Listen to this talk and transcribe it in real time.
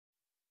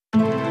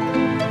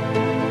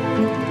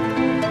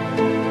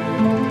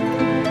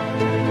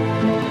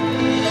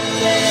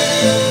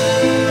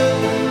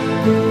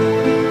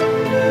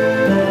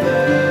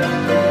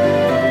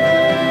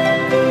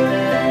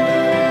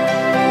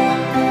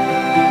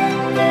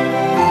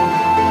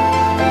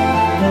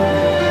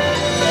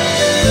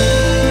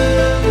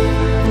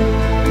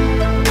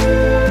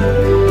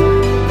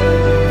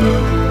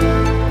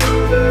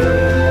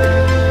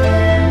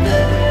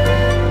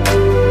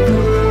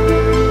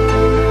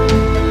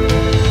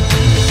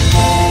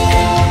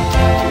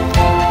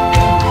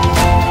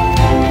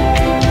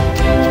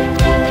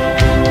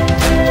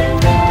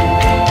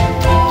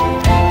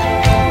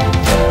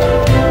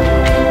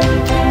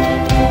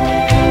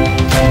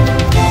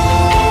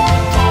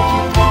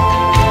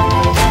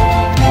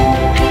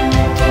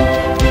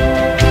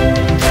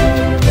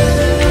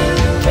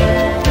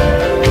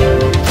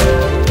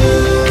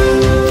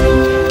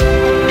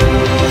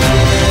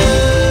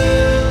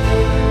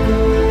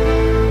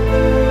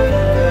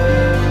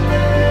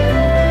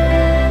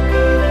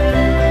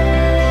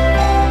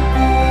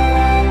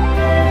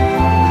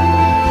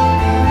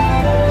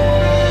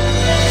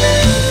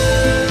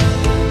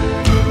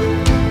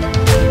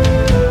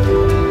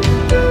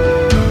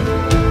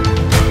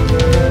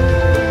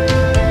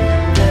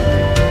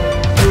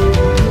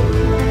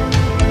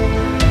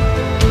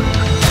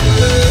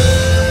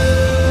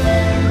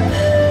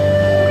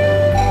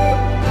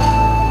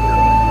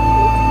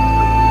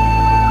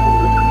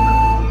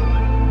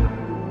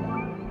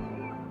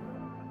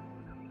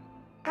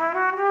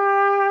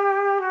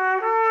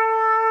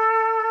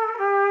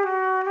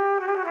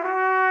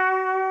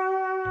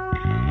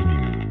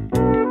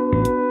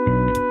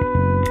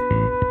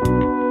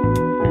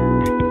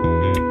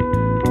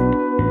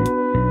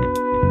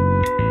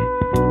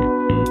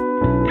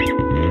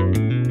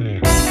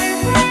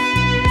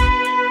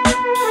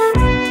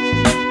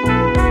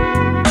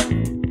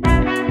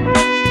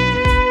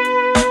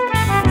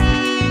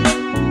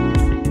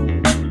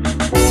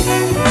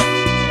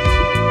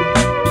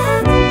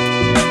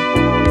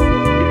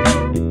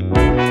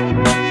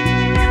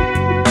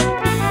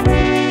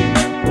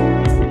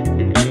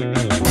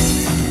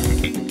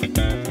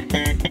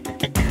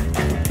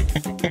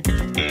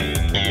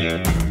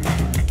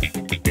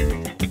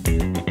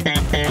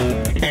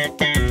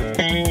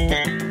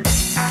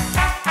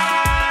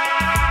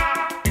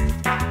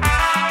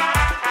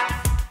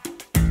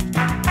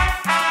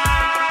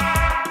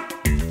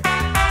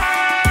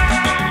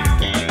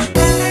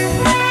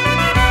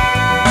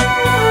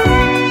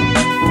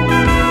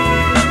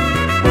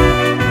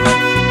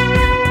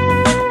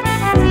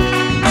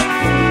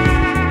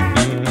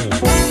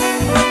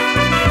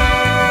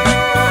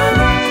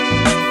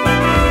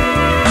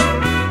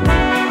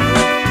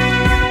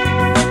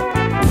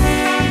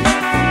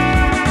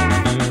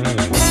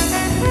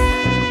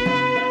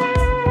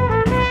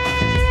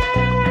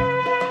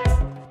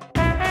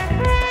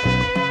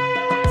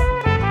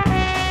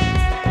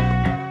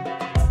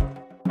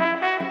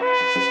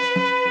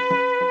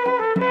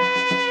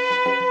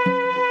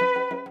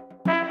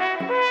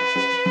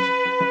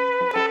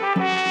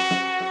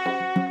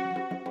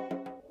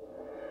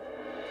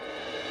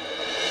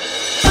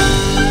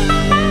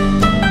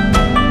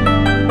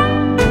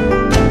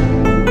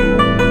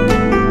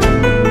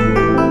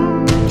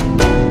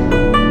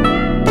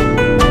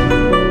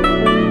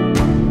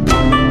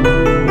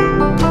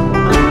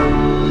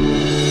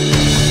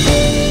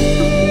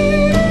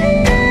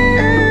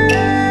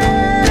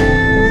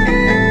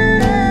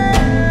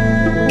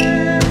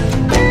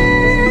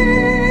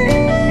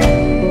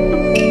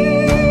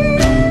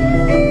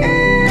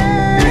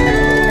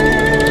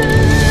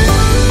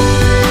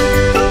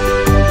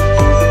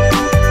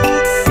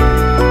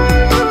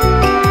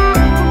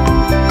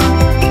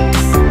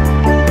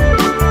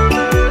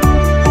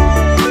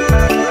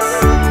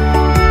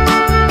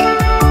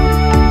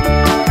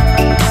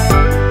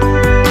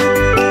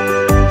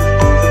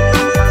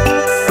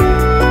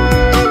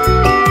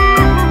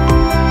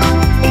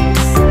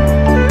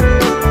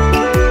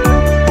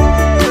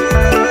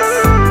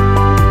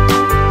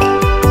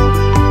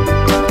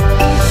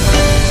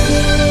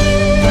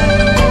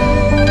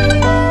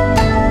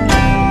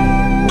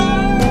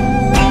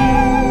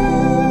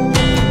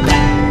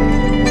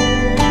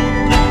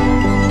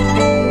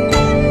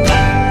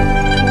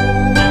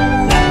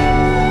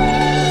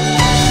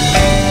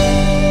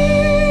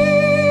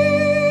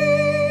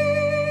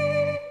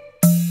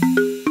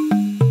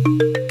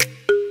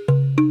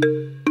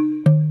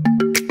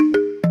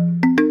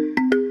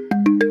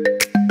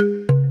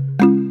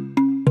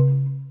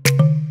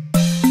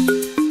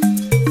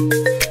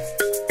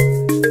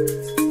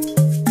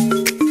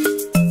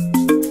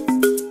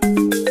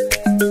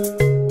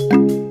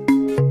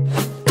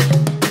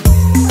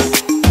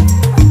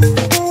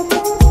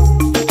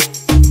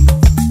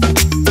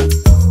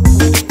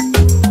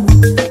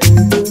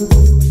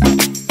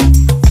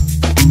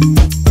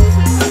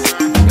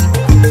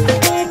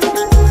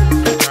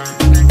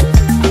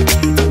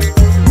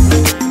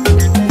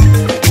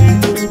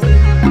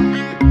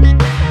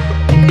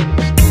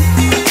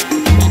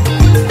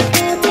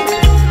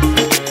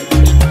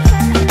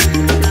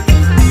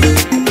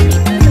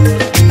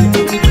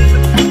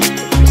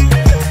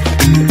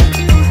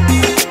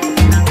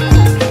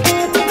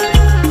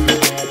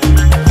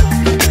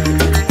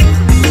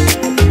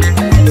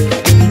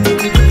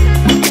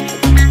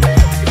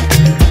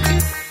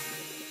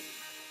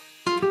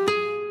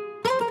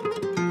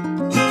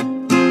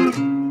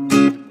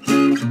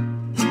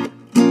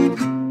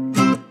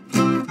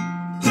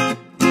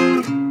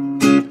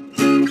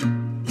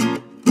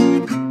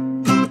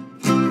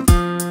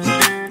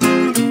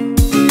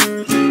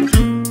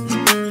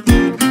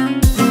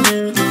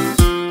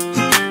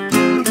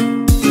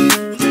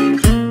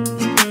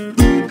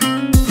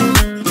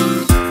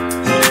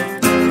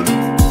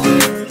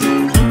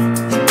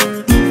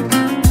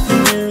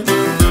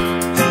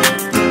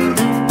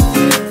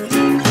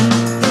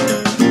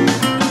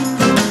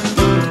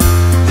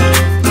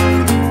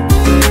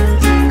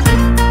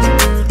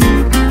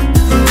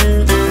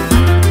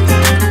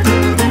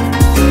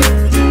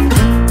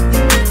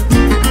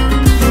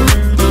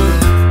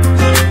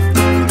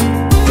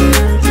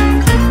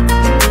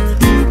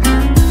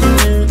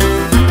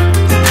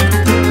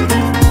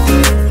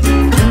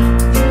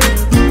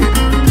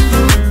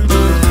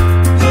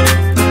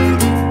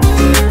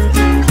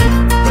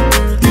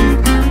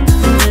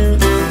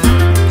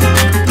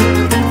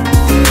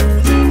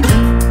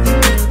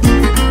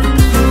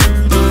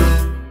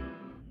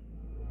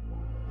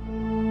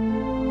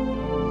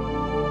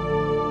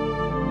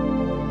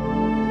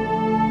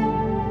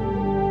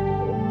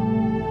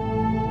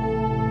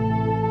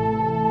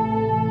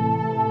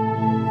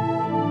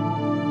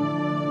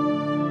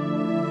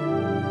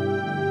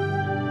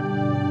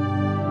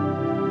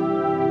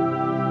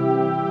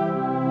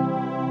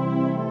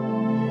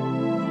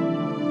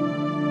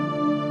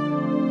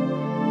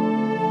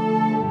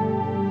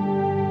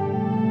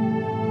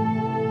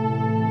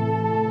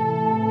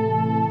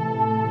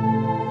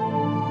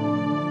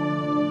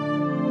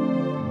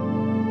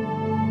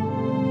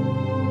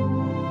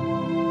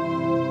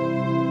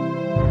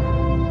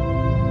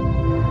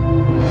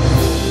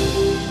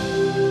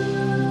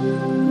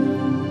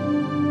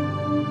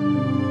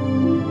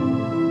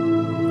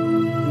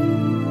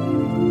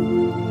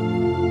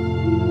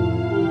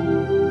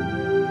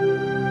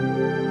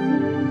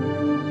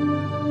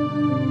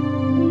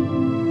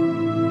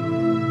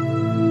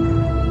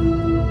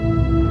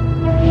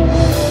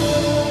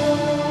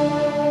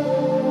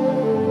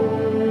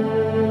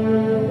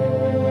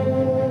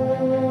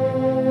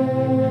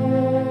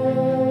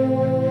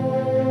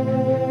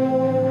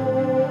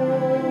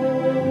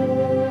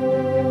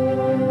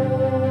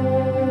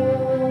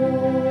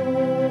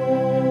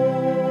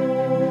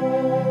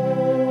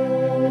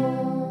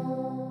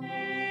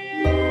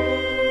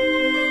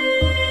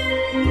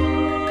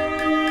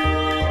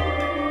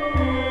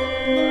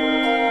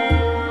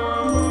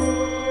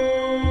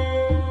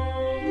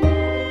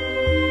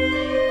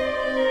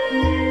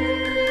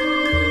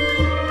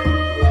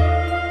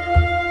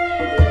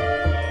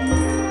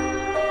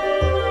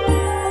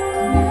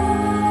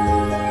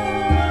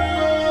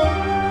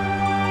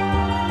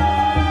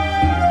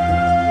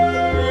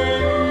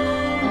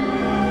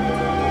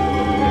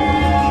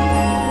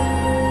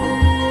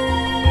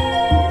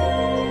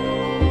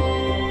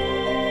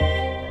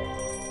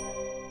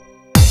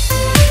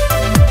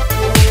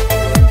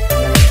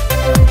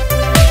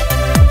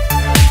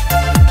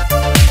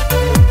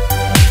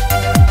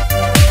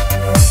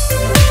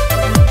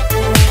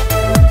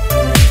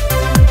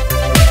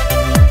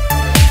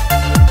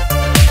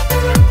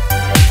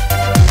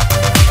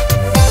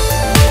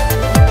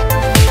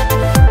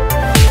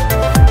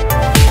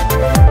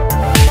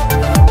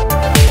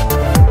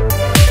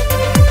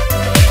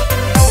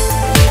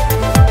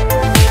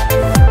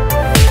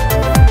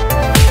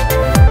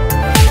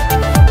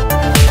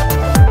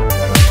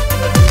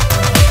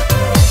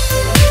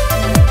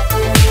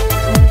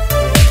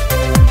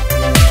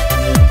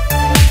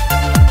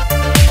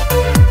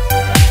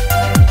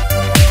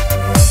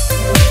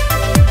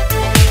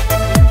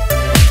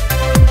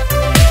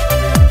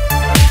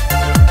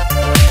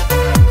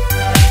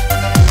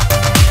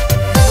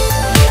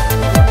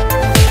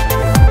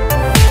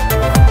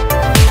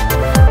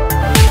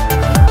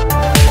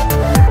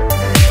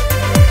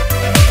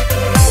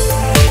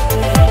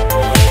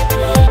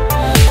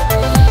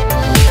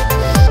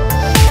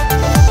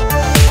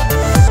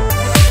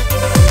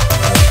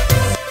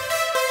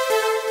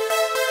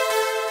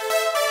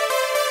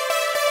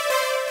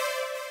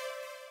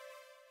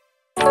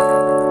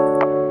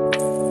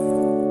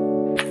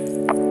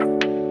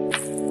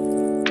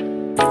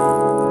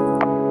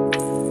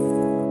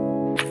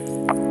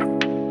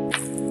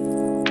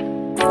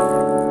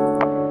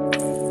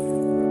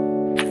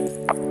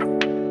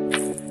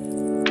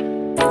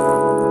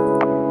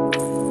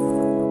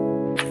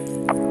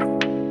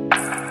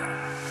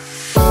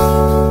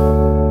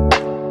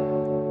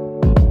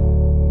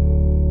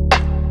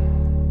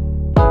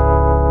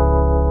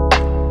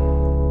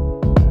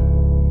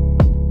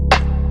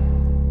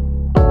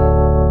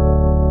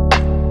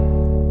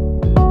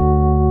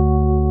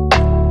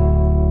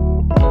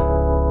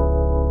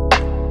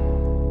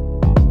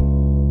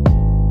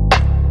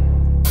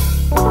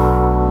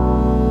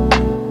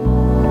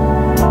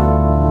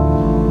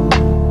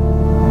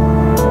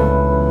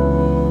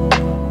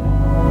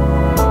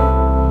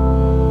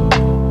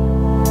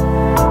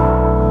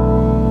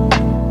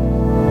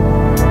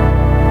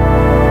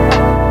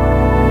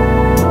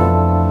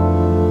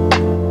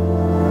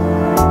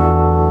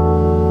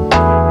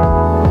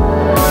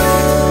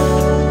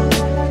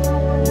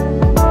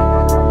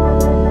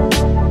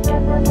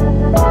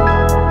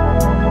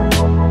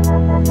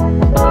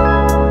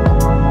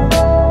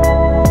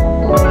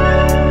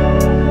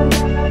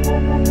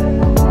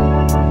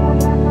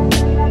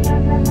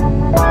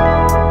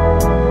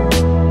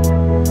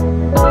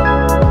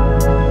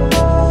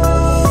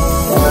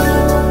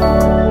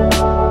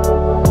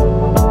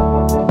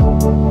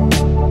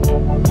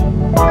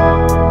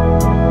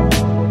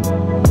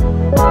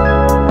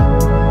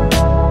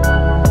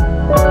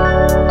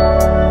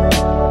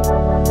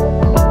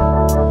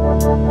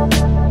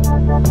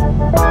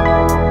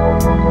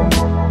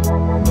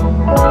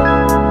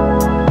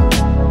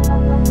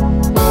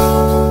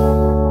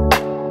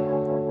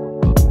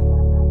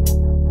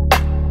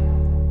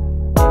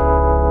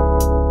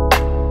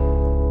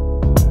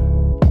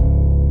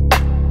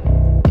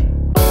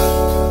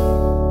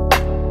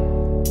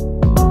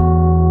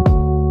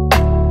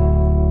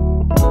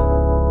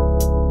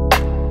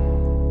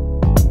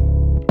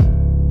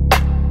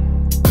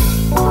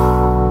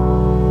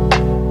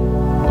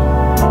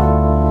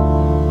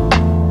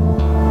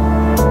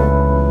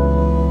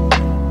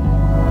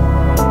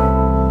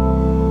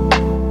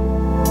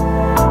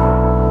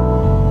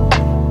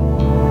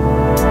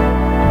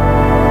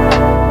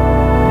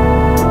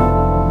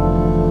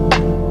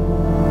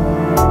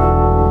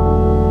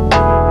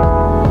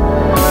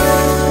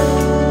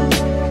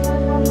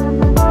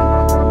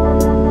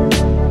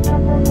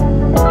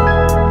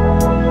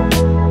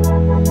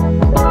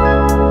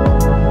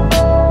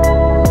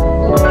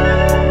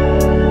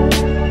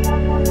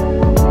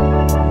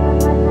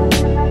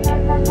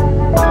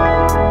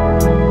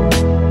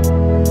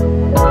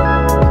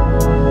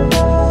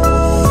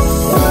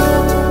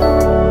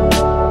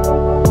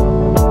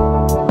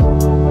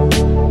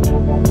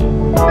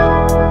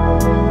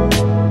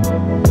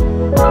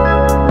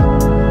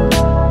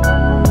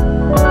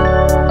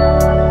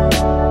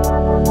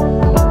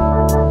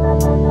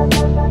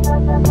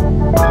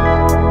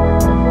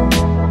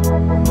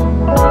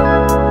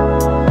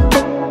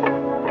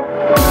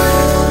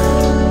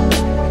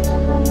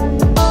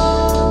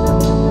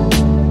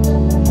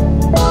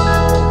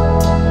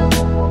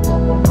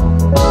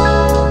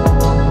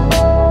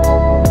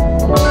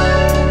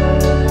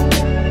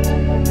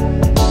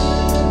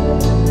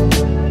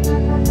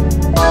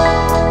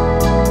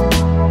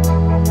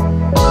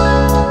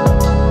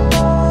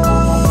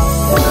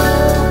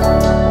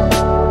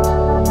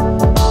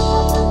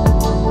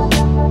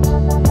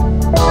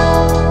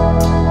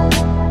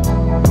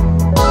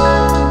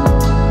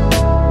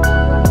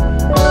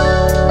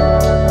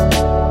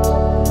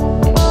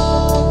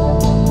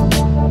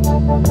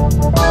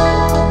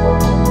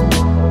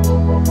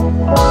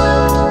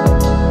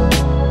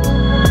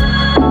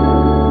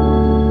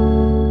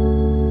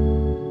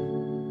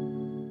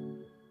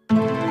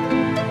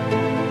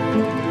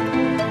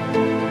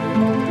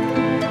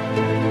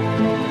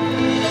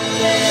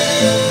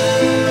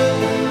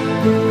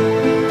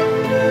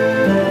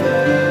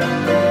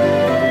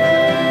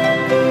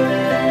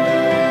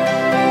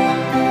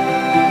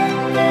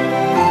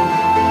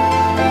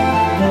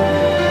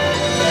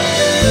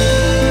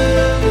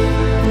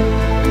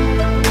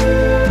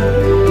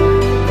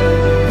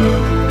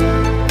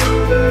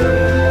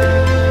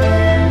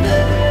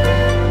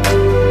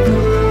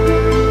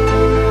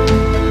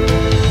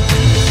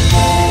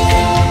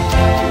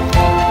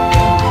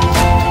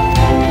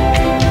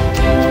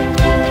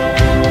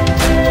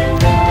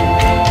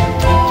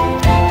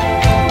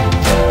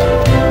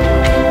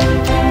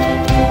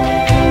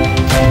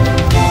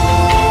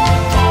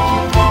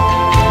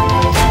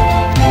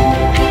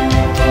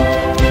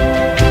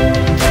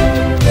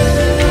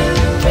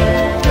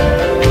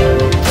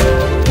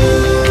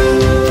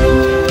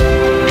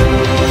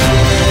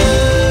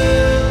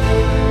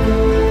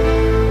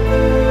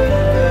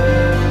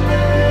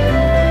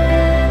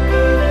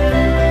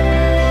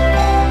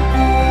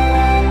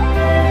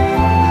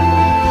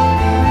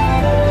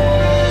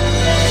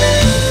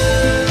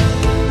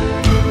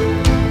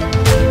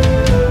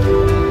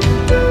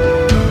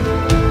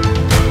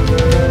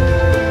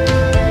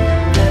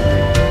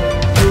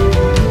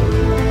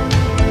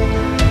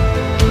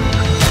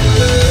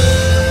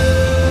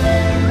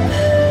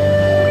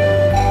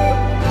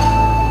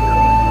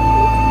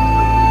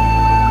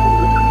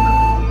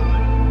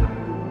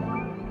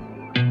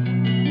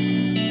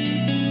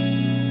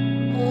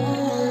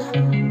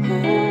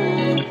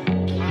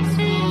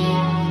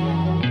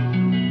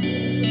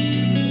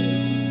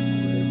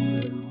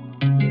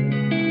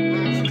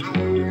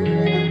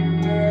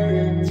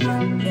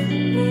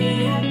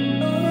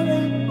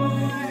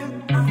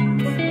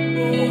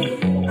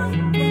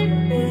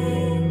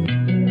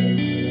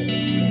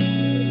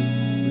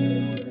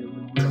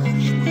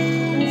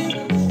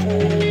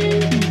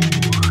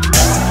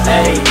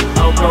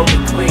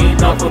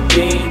off a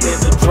beam in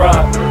the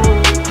drop.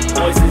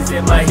 Voices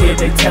in my head,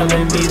 they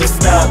telling me to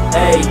stop.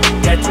 Ayy,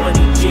 got 20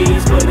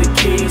 G's for the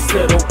keys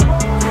to the.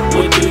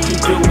 What do you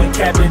do when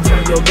Captain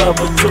turn your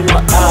lover to a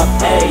op?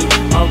 Ayy,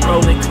 I'm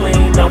rolling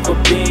clean off a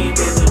beam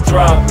in the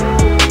drop.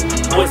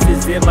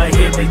 Voices in my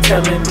head, they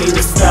telling me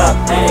to stop.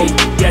 Ayy,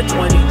 got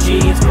 20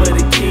 G's for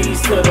the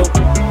keys to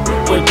the.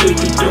 What do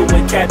you do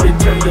when Captain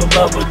turn your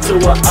lover to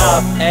a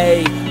op?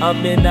 Ayy,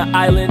 I'm in the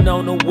island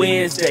on a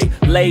Wednesday,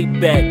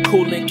 laid back,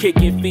 coolin',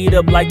 kicking feet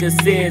up like a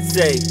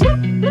sensei.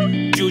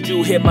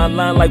 Juju hit my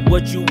line like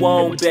what you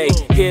want, babe.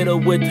 Hit her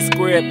with the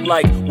script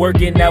like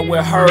working out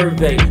with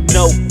Hervey.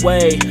 No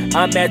way,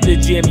 I'm at the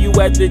gym, you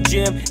at the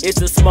gym.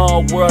 It's a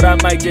small world, I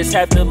might just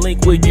have to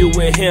link with you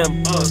and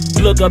him.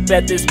 Look up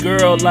at this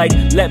girl like,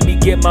 let me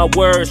get my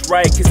words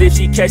right. Cause if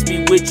she catch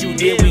me with you,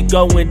 then we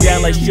going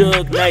down like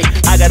Suge Knight.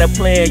 I got a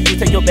plan, you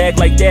take your bag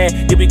like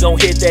that, then we gon'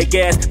 hit that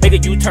gas. Make a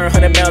U-turn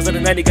 100 miles on the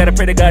 90, gotta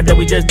pray to God that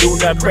we just do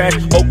not crash.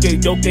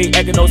 Okay,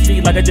 acting no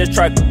C like I just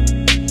tried.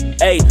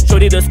 Ayy,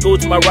 shorty the school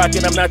to my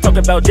rockin', I'm not talking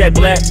about Jack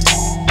Black.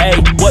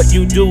 Ayy, what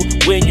you do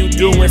when you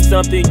doing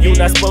something you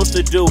not supposed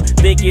to do?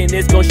 Thinking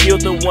it's gon'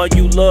 shield the one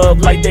you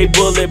love like they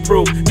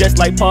bulletproof. Just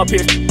like Paul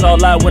Pierce, all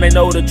lie when they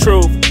know the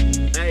truth.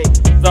 Ayy,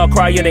 I'll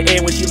cry in the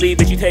end when she leave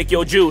and she take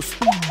your juice.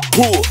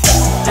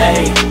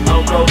 Ayy,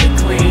 I'm rolling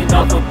clean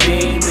off a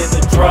beam in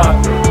the drop.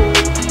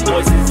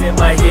 Voices in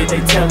my head, they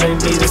telling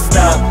me to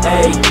stop.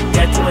 Ayy,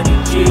 got 20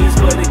 G's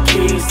for the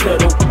keys to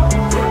the.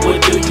 What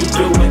do you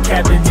do when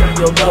Captain turn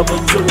your lover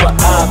to a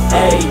op?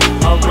 Ayy,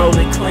 I'm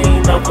rolling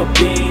clean off a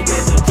beam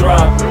in the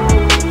drop.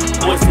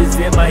 Voices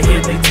in my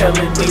head, they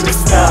telling me to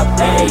stop.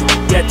 Ayy,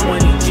 got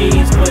 20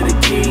 G's for the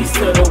keys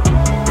to the.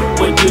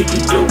 What do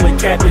you do when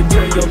Captain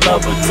turn your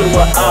lover to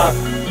a op?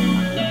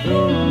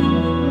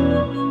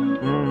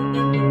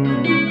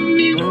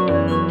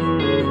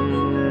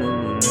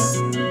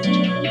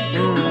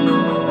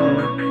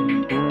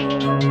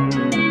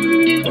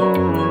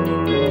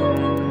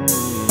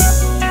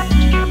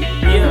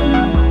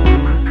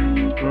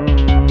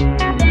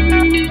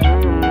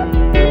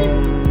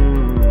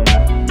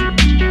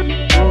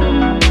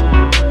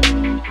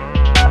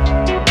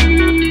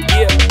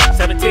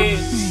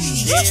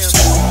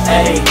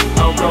 Ayy,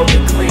 I'm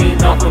rolling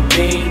clean off a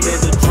beam in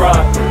the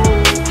drop.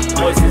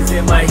 Voices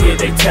in my head,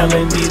 they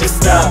telling me to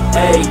stop.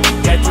 Ayy,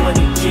 got 20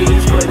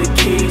 G's for the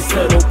keys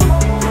to the.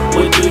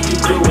 What do you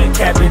do when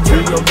Captain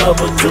turn your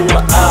lover to a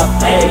op?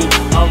 Ayy,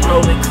 I'm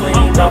rolling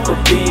clean off a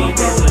beam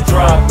in the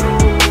drop.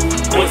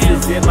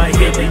 Voices in my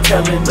head, they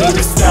telling me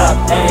to stop.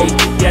 Ayy,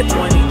 got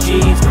 20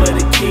 G's for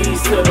the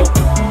keys to the.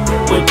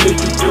 What do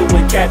you do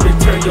when Captain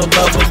turn your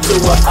lover to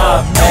a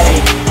op? Ayy,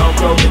 I'm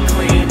rolling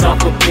clean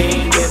off a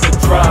beam in the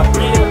drop.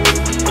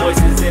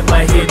 Voices in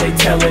my head, they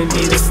telling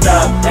me to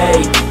stop.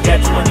 Ayy,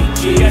 got 20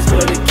 G's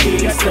for the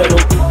keys to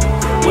the.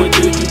 What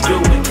do you do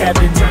when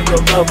Captain turn your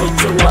lover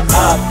to a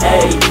op?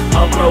 Ayy,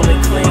 I'm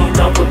rolling clean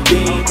off a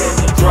beam in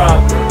the drop.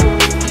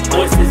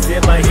 Voices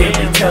in my head,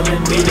 they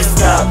telling me to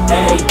stop.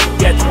 Ayy,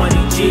 got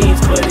 20 G's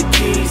for the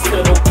keys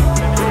to the.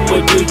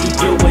 What do you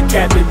do when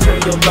Captain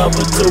turn your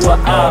lover to a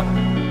op?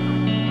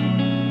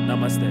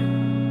 Namaste.